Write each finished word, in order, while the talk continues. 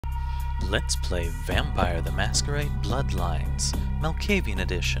Let's play Vampire the Masquerade Bloodlines, Malkavian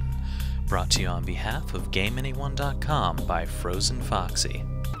Edition, brought to you on behalf of GameAnyone.com by FrozenFoxy.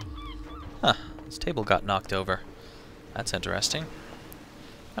 Huh, this table got knocked over. That's interesting.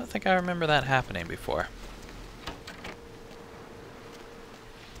 I don't think I remember that happening before.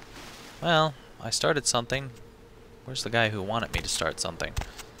 Well, I started something. Where's the guy who wanted me to start something?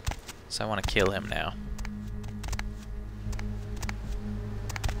 So I want to kill him now.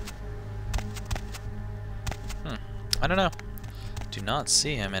 I don't know. Do not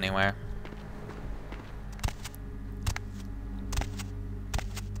see him anywhere.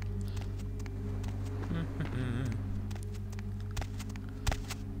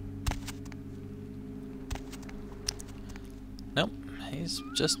 Nope, he's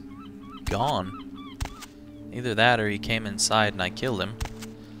just gone. Either that or he came inside and I killed him.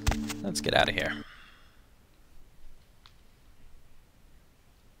 Let's get out of here.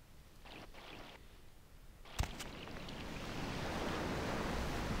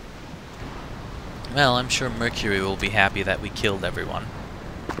 Well, I'm sure Mercury will be happy that we killed everyone.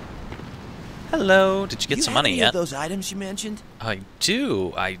 Hello, did you get some money yet? Of those items you mentioned? I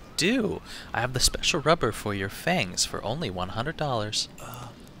do. I have the special rubber for your fangs for only $100.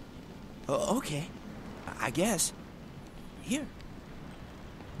 Okay. I guess. Here.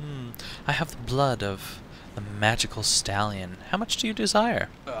 I have the blood of the magical stallion. How much do you desire?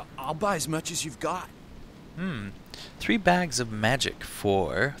 I'll buy as much as you've got. 3 bags of magic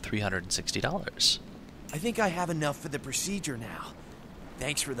for $360. I think I have enough for the procedure now.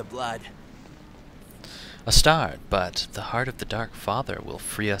 Thanks for the blood. A start, but the heart of the Dark Father will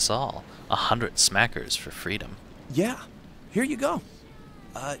free us all. 100 smackers for freedom. Yeah, here you go.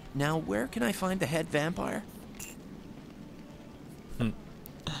 Now where can I find the head vampire?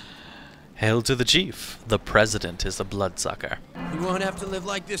 Hail to the chief. The president is a bloodsucker. You won't have to live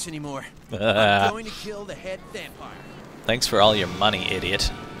like this anymore. I'm going to kill the head vampire. Thanks for all your money,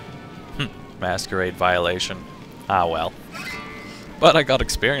 idiot. Masquerade violation. Ah well. But I got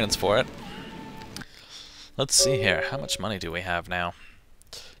experience for it. Let's see here. How much money do we have now?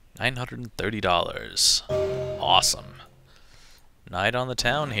 $930. Awesome. Night on the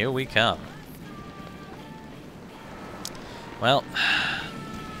town, here we come. Well,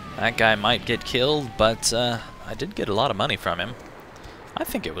 that guy might get killed, but I did get a lot of money from him. I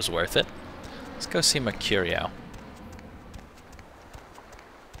think it was worth it. Let's go see Mercurio.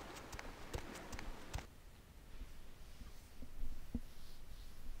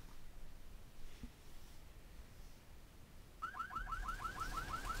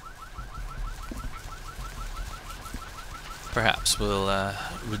 Perhaps we'll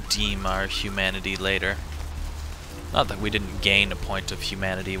redeem our humanity later. Not that we didn't gain a point of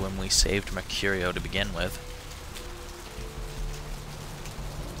humanity when we saved Mercurio to begin with.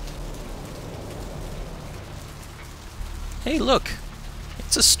 Hey, look!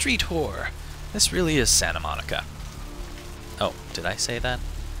 It's a street whore! This really is Santa Monica. Oh, did I say that?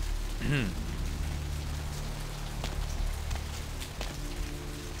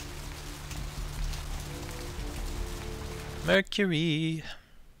 Mercury!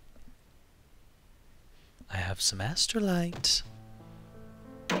 I have some astrolite.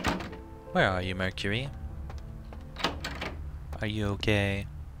 Where are you, Mercury? Are you okay?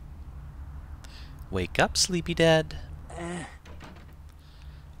 Wake up, sleepy dead.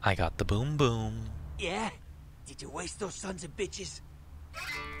 I got the boom boom. Yeah? Did you waste those sons of bitches?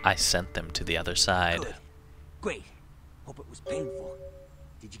 I sent them to the other side. Good. Great. Hope it was painful.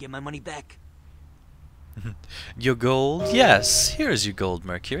 Did you get my money back? Your gold? Yes, here's your gold,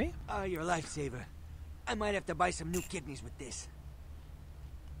 Mercury. Oh, you're a lifesaver. I might have to buy some new kidneys with this.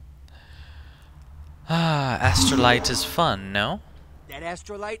 Ah, astrolite is fun, no? That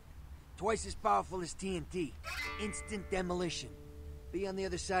astrolite? Twice as powerful as TNT. Instant demolition. Be on the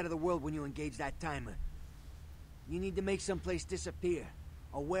other side of the world when you engage that timer. You need to make someplace disappear.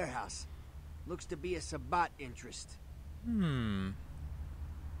 A warehouse. Looks to be a Sabbat interest.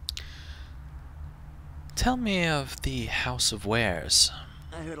 Tell me of the House of Wares.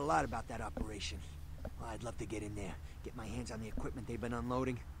 I heard a lot about that operation. Well, I'd love to get in there, get my hands on the equipment they've been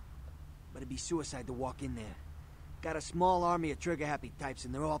unloading. But it'd be suicide to walk in there. Got a small army of trigger-happy types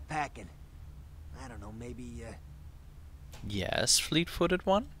and they're all packing. I don't know, maybe, Yes, fleet-footed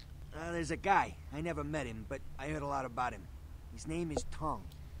one? There's a guy. I never met him, but I heard a lot about him. His name is Tongue.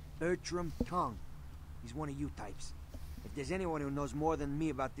 Bertram Tongue. He's one of you types. If there's anyone who knows more than me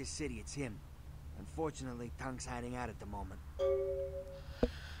about this city, it's him. Unfortunately, Tongue's hiding out at the moment.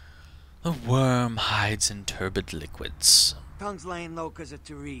 A worm hides in turbid liquids. Tongue's laying low because of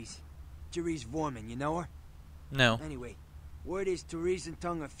Therese. Therese Vorman, you know her? No. Anyway, word is Therese and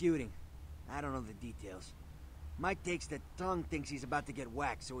Tongue are feuding. I don't know the details. Mike takes the tongue, thinks he's about to get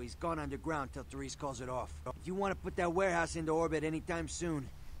whacked, so he's gone underground till Therese calls it off. If you want to put that warehouse into orbit anytime soon,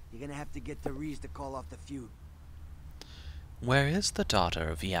 you're gonna have to get Therese to call off the feud. Where is the daughter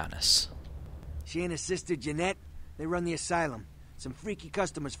of Yanis? She and her sister Jeanette, they run the asylum. Some freaky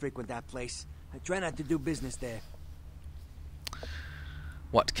customers frequent that place. I try not to do business there.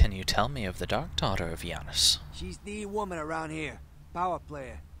 What can you tell me of the dark daughter of Yanis? She's the woman around here. Power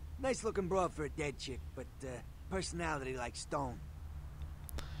player. Nice looking broad for a dead chick, but personality like stone.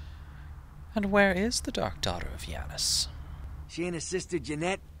 And where is the dark daughter of Yanis? She and her sister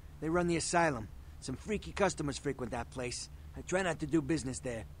Jeanette, they run the asylum. Some freaky customers frequent that place. I try not to do business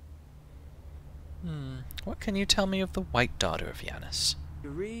there. What can you tell me of the white daughter of Yanis?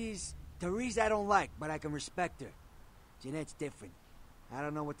 Therese I don't like, but I can respect her. Jeanette's different. I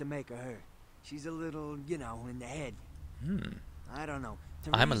don't know what to make of her. She's a little, you know, in the head. I don't know.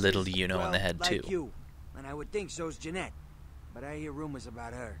 I'm a Therese little is, you know in the head like too. You, and I would think so's Jeanette. But I hear rumors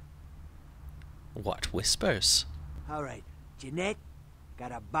about her. What whispers? Alright, Jeanette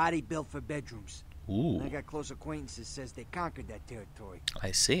got a body built for bedrooms. Ooh. I got close acquaintances says they conquered that territory.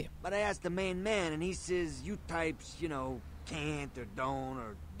 I see. But I asked the main man, and he says you types, you know, can't or don't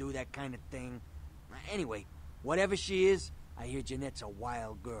or do that kind of thing. Anyway, whatever she is, I hear Jeanette's a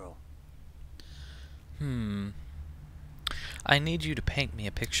wild girl. I need you to paint me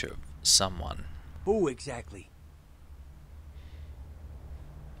a picture of someone. Who exactly?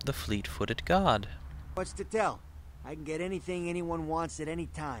 The fleet-footed god. What's to tell? I can get anything anyone wants at any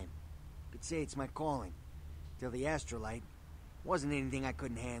time. Could say it's my calling. Till the astrolite. Wasn't anything I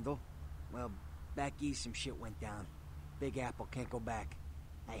couldn't handle. Well, back east some shit went down. Big Apple can't go back.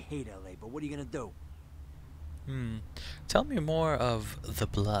 I hate LA, but what are you gonna do? Tell me more of the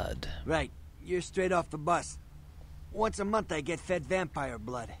blood. Right. You're straight off the bus. Once a month I get fed vampire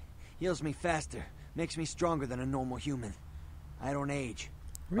blood. Heals me faster. Makes me stronger than a normal human. I don't age.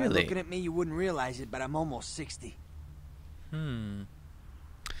 Really? By looking at me, you wouldn't realize it, but I'm almost 60. I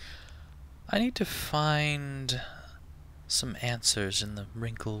need to find some answers in the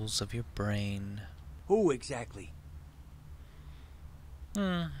wrinkles of your brain. Who exactly?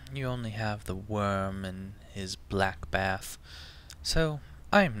 You only have the worm and his black bath, so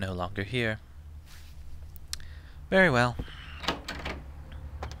I am no longer here. Very well.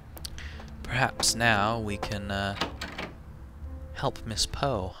 Perhaps now we can help Miss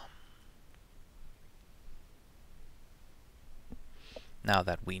Poe. Now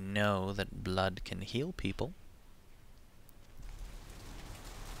that we know that blood can heal people.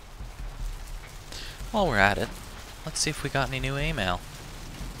 While we're at it, let's see if we got any new email.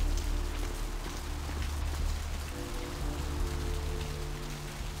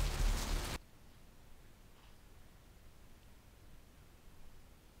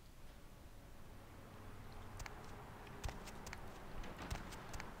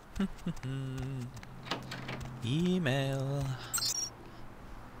 Email.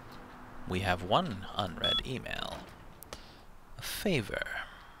 We have one unread email. A favor.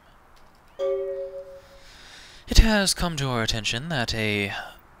 It has come to our attention that a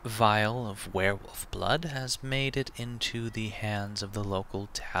vial of werewolf blood has made it into the hands of the local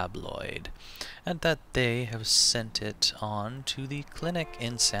tabloid, and that they have sent it on to the clinic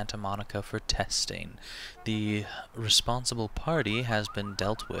in Santa Monica for testing. The responsible party has been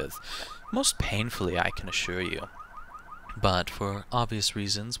dealt with, most painfully, I can assure you. But for obvious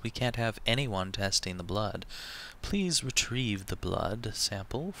reasons, we can't have anyone testing the blood. Please retrieve the blood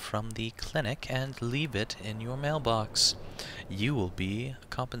sample from the clinic and leave it in your mailbox. You will be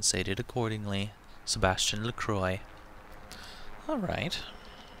compensated accordingly. Sebastian LaCroix. Alright.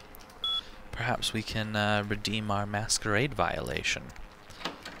 Perhaps we can redeem our Masquerade violation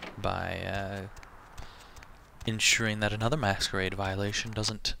by ensuring that another Masquerade violation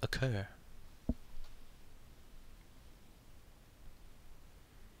doesn't occur.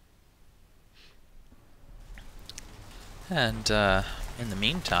 And in the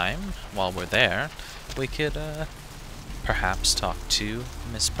meantime, while we're there, we could perhaps talk to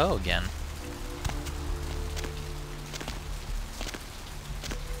Miss Poe again.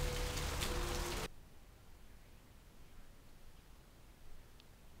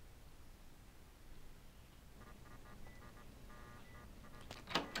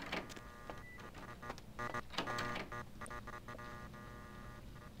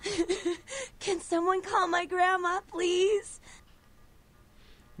 Can someone call my grandma, please?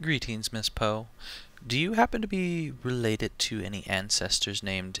 Greetings, Miss Poe. Do you happen to be related to any ancestors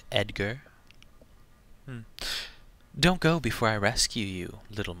named Edgar? Don't go before I rescue you,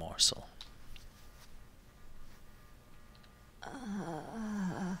 little morsel.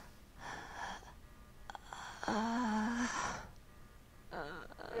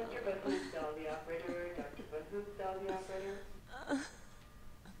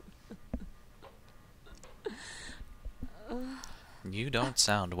 You don't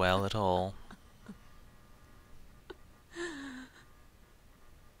sound well at all.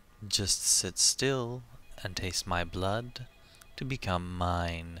 Just sit still and taste my blood to become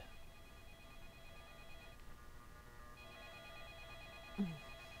mine.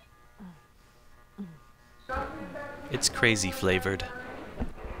 It's crazy flavored.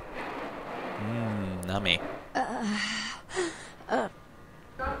 Mmm, nummy.